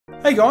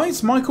Hey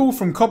guys, Michael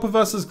from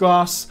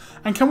COPPERVSGLASS,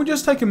 and can we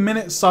just take a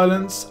minute's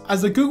silence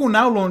as the Google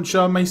Now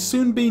launcher may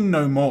soon be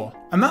no more.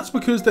 And that's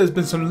because there's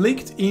been some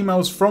leaked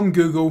emails from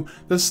Google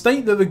that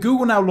state that the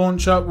Google Now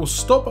launcher will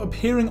stop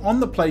appearing on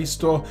the Play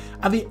Store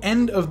at the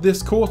end of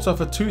this quarter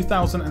for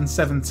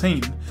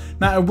 2017.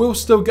 Now it will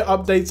still get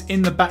updates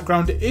in the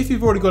background if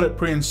you've already got it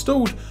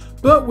pre-installed,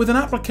 but with an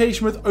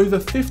application with over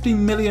 50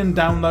 million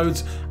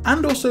downloads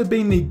and also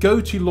being the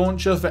go-to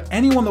launcher for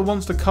anyone that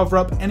wants to cover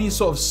up any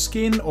sort of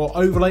skin or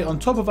overlay on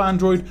top of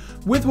Android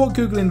with what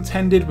Google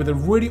intended with a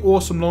really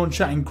awesome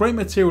launcher and great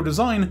material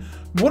design,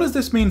 what does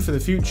this mean for the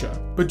future?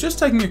 But just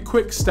taking a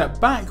quick step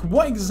back,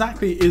 what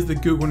exactly is the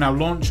Google Now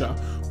launcher?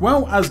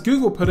 Well, as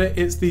Google put it,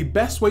 it's the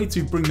best way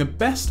to bring the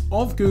best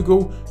of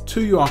Google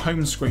to your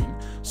home screen.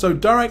 So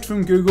direct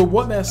from Google,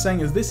 what they're saying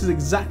is this is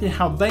exactly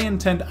how they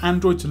intend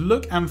Android to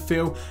look and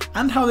feel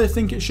and how they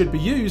think it should be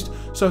used.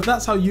 So if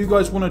that's how you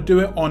guys want to do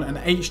it on an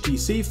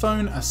HTC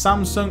phone, a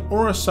Samsung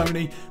or a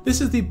Sony,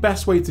 this is the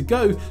best way to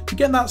go to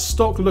get that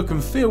stock look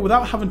and feel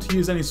without having to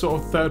use any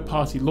sort of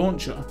third-party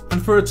launcher.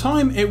 And for a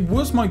time, it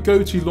was my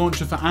go-to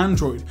launcher for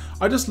Android.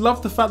 I just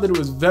loved the fact that it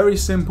was very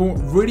simple,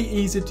 really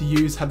easy to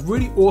use, had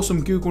really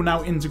awesome Google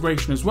Now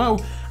integration as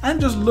well,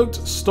 and just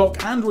looked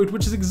stock Android,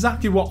 which is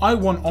exactly what I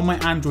want on my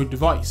Android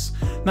device.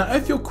 Now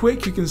if you're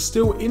quick, you can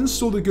still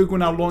install the Google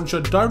Now launcher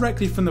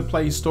directly from the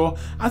Play Store,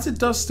 as it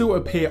does still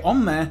appear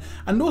on there,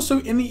 and also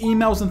in the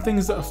emails and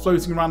things that are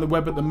floating around the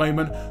web at the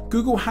moment,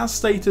 Google has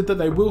stated that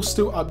they will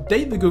still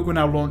update the Google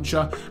Now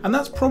launcher, and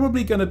that's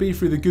probably going to be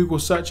through the Google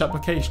search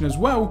application as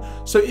well.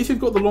 So if you've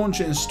got the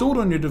launcher installed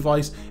on your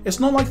device, it's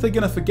not like they're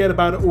going to forget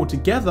about it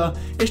altogether,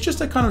 it's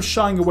just a kind of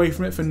shying away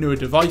from it for newer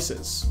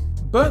devices.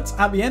 But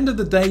at the end of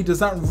the day, does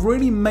that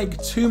really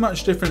make too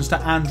much difference to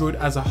Android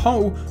as a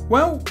whole?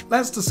 Well,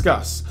 let's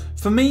discuss.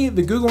 For me,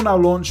 the Google Now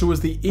launcher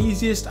was the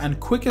easiest and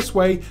quickest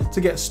way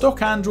to get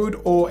stock Android,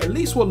 or at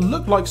least what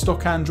looked like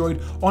stock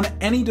Android, on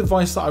any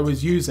device that I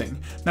was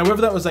using. Now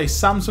whether that was a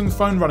Samsung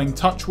phone running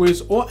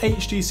TouchWiz or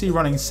HTC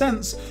running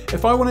Sense,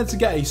 if I wanted to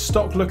get a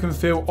stock look and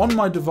feel on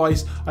my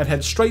device, I'd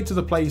head straight to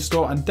the Play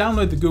Store and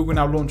download the Google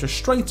Now launcher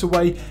straight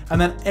away,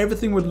 and then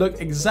everything would look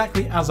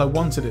exactly as I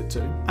wanted it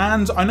to.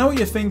 And I know what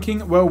you're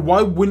thinking, well,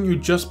 why wouldn't you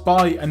just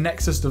buy a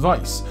Nexus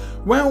device?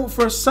 Well,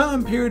 for a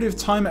certain period of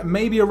time,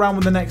 maybe around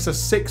when the Nexus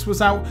 6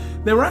 was out,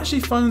 there were actually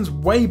phones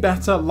way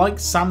better like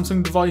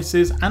Samsung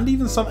devices and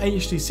even some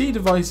HTC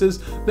devices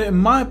that in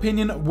my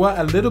opinion were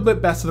a little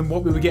bit better than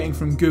what we were getting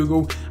from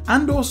Google,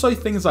 and also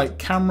things like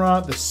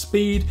camera, the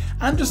speed,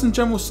 and just in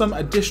general some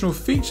additional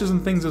features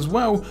and things as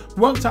well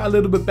worked out a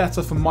little bit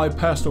better for my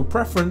personal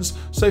preference.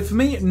 So for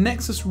me,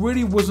 Nexus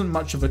really wasn't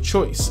much of a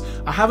choice.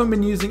 I haven't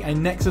been using a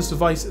Nexus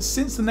device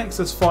since the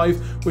Nexus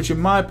 5, which in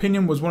my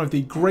opinion was one of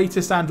the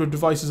greatest Android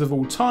devices of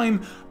all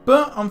time,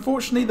 but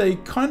unfortunately they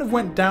kind of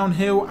went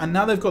downhill, and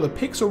now they've got the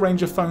Pixel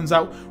range of phones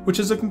out, which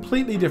is a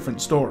completely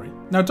different story.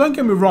 Now don't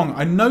get me wrong,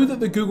 I know that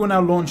the Google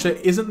Now launcher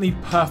isn't the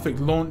perfect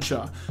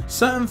launcher.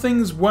 Certain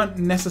things weren't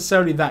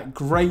necessarily that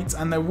great,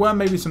 and there were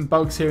maybe some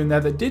bugs here and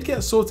there that did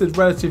get sorted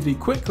relatively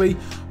quickly,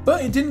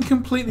 but it didn't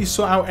completely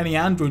sort out any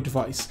Android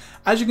device.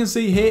 As you can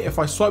see here, if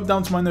I swipe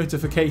down to my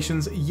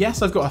notifications,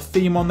 yes, I've got a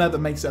theme on there that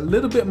makes it a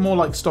little bit more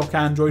like stock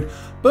Android,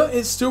 but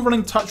it's still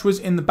running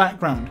TouchWiz in the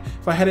background.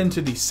 If I head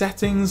into the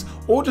settings,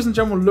 or just in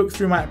general look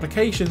through my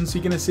applications,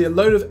 you're going to see a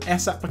load of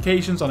S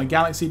applications on a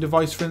Galaxy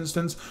device for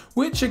instance,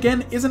 which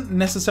again isn't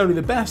necessarily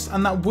the best,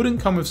 and that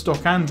wouldn't come with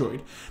stock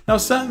Android. Now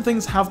certain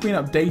things have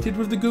been updated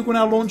with the Google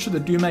Now launcher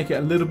that do make it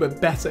a little bit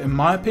better in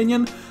my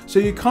opinion. So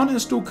you can't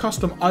install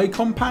custom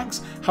icon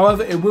packs,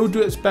 however it will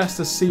do its best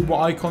to see what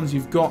icons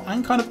you've got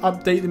and kind of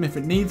update them if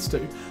it needs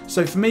to.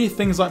 So for me,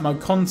 things like my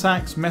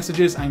contacts,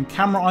 messages and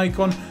camera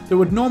icon that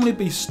would normally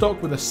be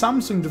stock with a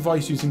Samsung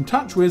device using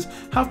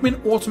TouchWiz have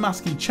been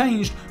automatically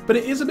changed, but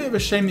it is a bit of a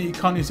shame that you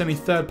can't use any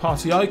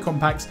third-party icon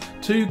packs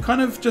to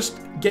kind of just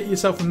get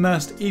yourself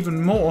immersed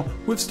even more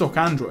with stock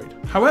Android.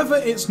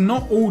 However, it's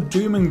not all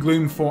doom and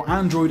gloom for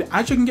Android,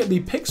 as you can get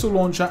the Pixel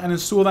launcher and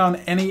install that on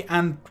any,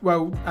 and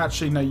well,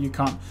 actually no, you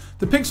can't.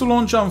 The Pixel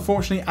launcher,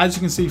 unfortunately, as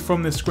you can see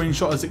from this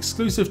screenshot, is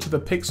exclusive to the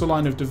Pixel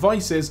line of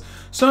devices,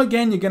 so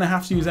again you're going to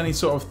have to use any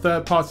sort of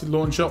third-party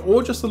launcher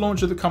or just the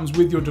launcher that comes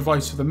with your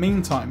device for the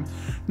meantime.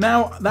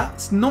 Now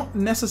that's not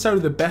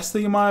necessarily the best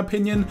thing in my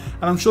opinion,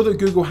 and I'm sure that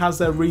Google has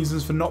their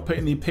reasons for not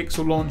putting the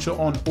Pixel launcher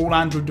on all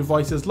Android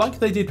devices like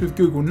they did with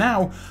Google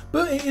Now,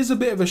 but it is a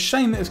bit of a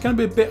shame that it's going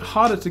to be a bit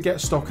harder to get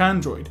stock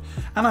Android.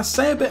 And I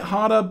say a bit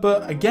harder,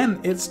 but again,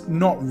 it's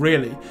not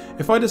really.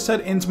 If I just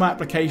head into my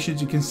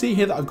applications, you can see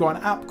here that I've got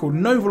an app called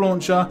Nova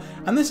Launcher,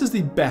 and this is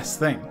the best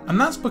thing. And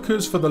that's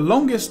because for the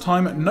longest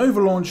time, Nova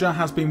Launcher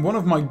has been one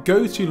of my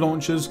go-to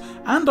launchers,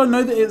 and I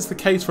know that it's the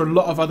case for a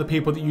lot of other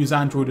people that use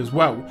Android as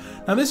well.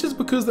 Now this is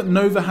because that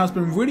Nova has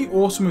been really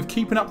awesome with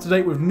keeping up to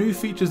date with new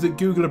features that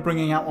Google are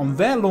bringing out on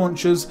their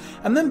launchers,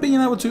 and then being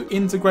able to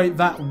integrate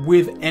that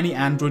with any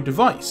Android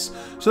device.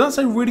 So that's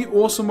a really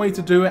awesome way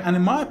to do it, and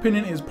in my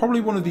opinion it's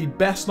probably one of the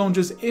best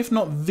launchers, if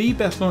not the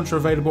best launcher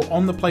available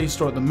on the Play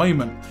Store at the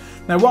moment.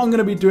 Now what I'm going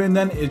to be doing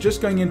then is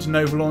just going into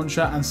Nova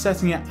Launcher and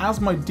setting it as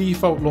my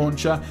default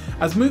launcher,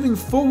 as moving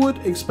forward,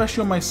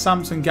 especially on my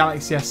Samsung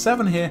Galaxy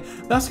S7 here,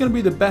 that's going to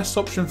be the best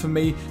option for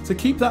me to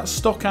keep that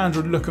stock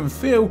Android look and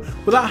feel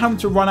without having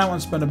to run out and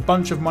spend a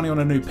bunch of money on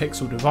a new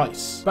Pixel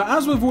device. But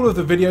as with all of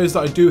the videos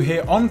that I do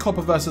here on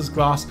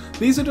COPPERVSGLASS,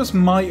 these are just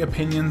my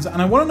opinions,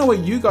 and I want to know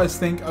what you guys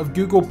think of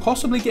Google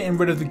possibly getting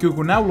rid of the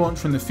Google Now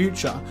launcher in the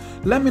future.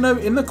 Let me know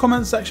in the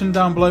comment section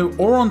down below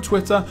or on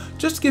Twitter,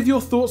 just give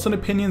your thoughts and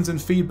opinions and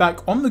feedback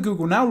on the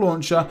Google Now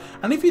launcher,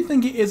 and if you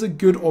think it is a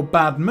good or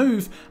bad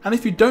move, and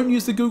if you don't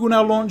use the Google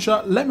Now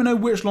launcher, let me know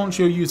which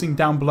launcher you're using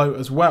down below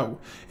as well.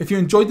 If you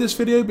enjoyed this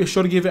video, be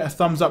sure to give it a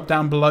thumbs up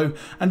down below,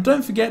 and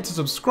don't forget to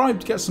subscribe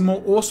to get some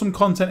more awesome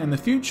content in the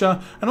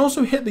future, and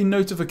also hit the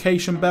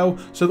notification bell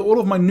so that all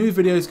of my new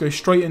videos go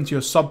straight into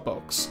your sub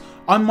box.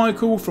 I'm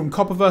Michael from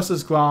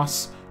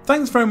COPPERVSGLASS.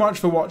 Thanks very much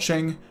for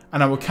watching,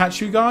 and I will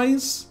catch you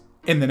guys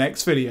in the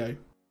next video.